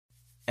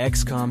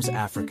XCOM's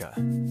Africa,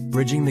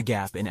 bridging the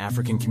gap in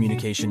African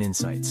communication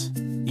insights.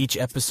 Each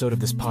episode of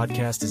this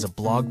podcast is a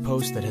blog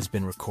post that has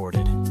been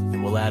recorded,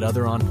 and we'll add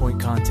other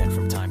on-point content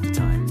from time to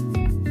time.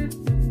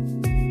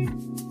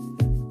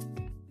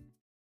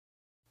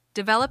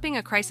 Developing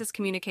a crisis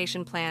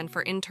communication plan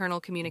for internal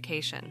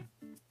communication.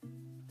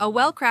 A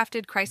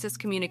well-crafted crisis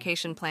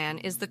communication plan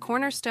is the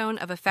cornerstone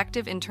of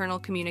effective internal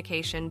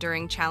communication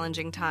during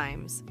challenging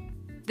times.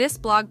 This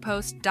blog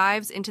post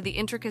dives into the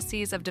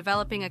intricacies of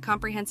developing a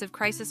comprehensive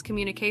crisis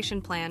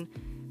communication plan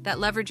that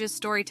leverages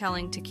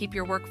storytelling to keep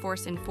your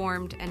workforce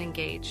informed and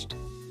engaged.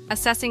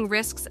 Assessing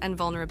risks and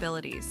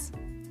vulnerabilities.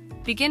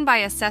 Begin by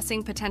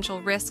assessing potential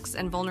risks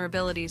and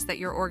vulnerabilities that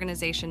your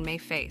organization may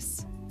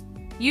face.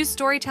 Use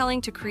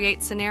storytelling to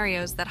create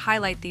scenarios that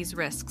highlight these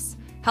risks,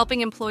 helping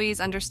employees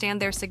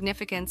understand their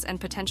significance and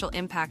potential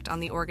impact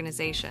on the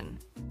organization.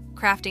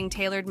 Crafting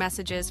tailored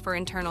messages for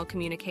internal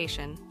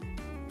communication.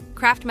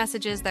 Craft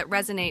messages that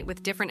resonate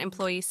with different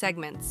employee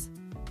segments.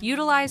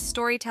 Utilize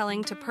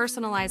storytelling to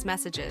personalize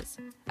messages,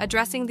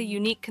 addressing the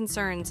unique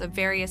concerns of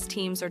various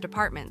teams or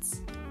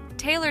departments.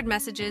 Tailored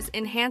messages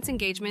enhance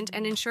engagement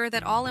and ensure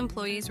that all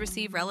employees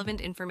receive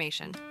relevant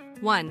information.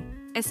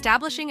 1.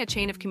 Establishing a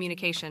chain of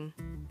communication.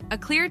 A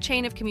clear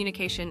chain of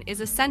communication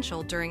is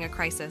essential during a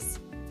crisis.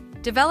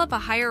 Develop a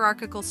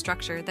hierarchical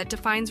structure that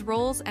defines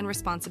roles and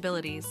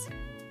responsibilities.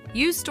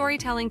 Use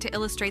storytelling to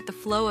illustrate the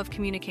flow of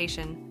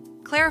communication,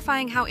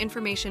 clarifying how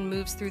information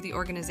moves through the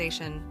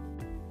organization.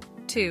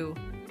 2.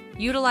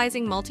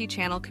 Utilizing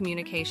multi-channel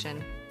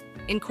communication.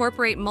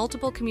 Incorporate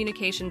multiple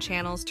communication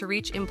channels to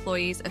reach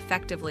employees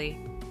effectively.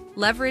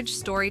 Leverage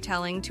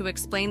storytelling to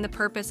explain the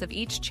purpose of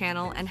each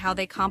channel and how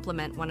they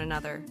complement one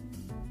another.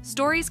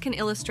 Stories can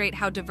illustrate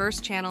how diverse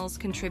channels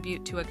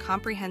contribute to a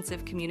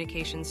comprehensive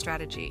communication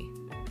strategy.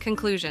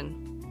 Conclusion.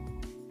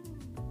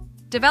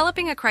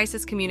 Developing a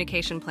crisis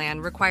communication plan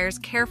requires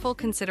careful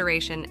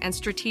consideration and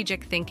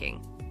strategic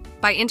thinking.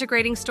 By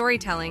integrating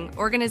storytelling,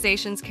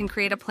 organizations can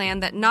create a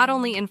plan that not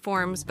only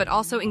informs but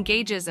also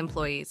engages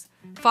employees,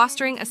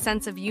 fostering a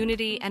sense of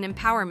unity and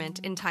empowerment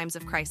in times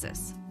of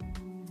crisis.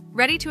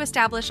 Ready to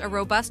establish a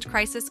robust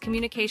crisis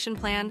communication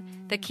plan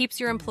that keeps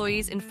your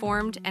employees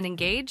informed and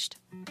engaged?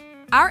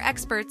 Our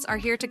experts are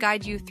here to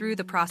guide you through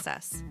the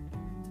process.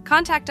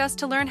 Contact us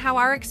to learn how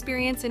our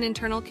experience in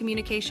internal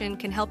communication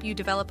can help you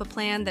develop a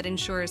plan that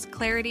ensures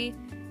clarity,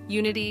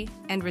 unity,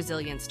 and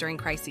resilience during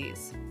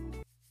crises.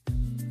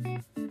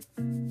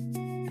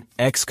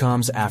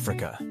 XCOM's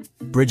Africa,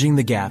 bridging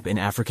the gap in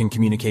African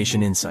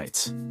communication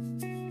insights.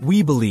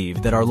 We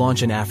believe that our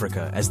launch in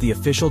Africa as the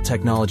official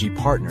technology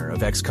partner of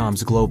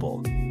XCOM's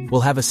Global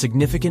will have a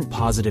significant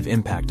positive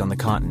impact on the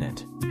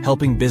continent,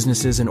 helping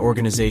businesses and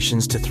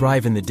organizations to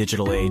thrive in the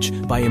digital age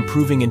by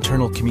improving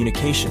internal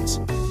communications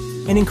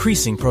and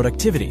increasing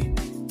productivity.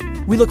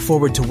 We look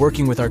forward to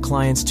working with our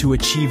clients to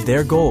achieve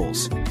their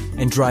goals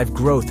and drive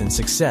growth and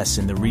success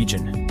in the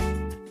region.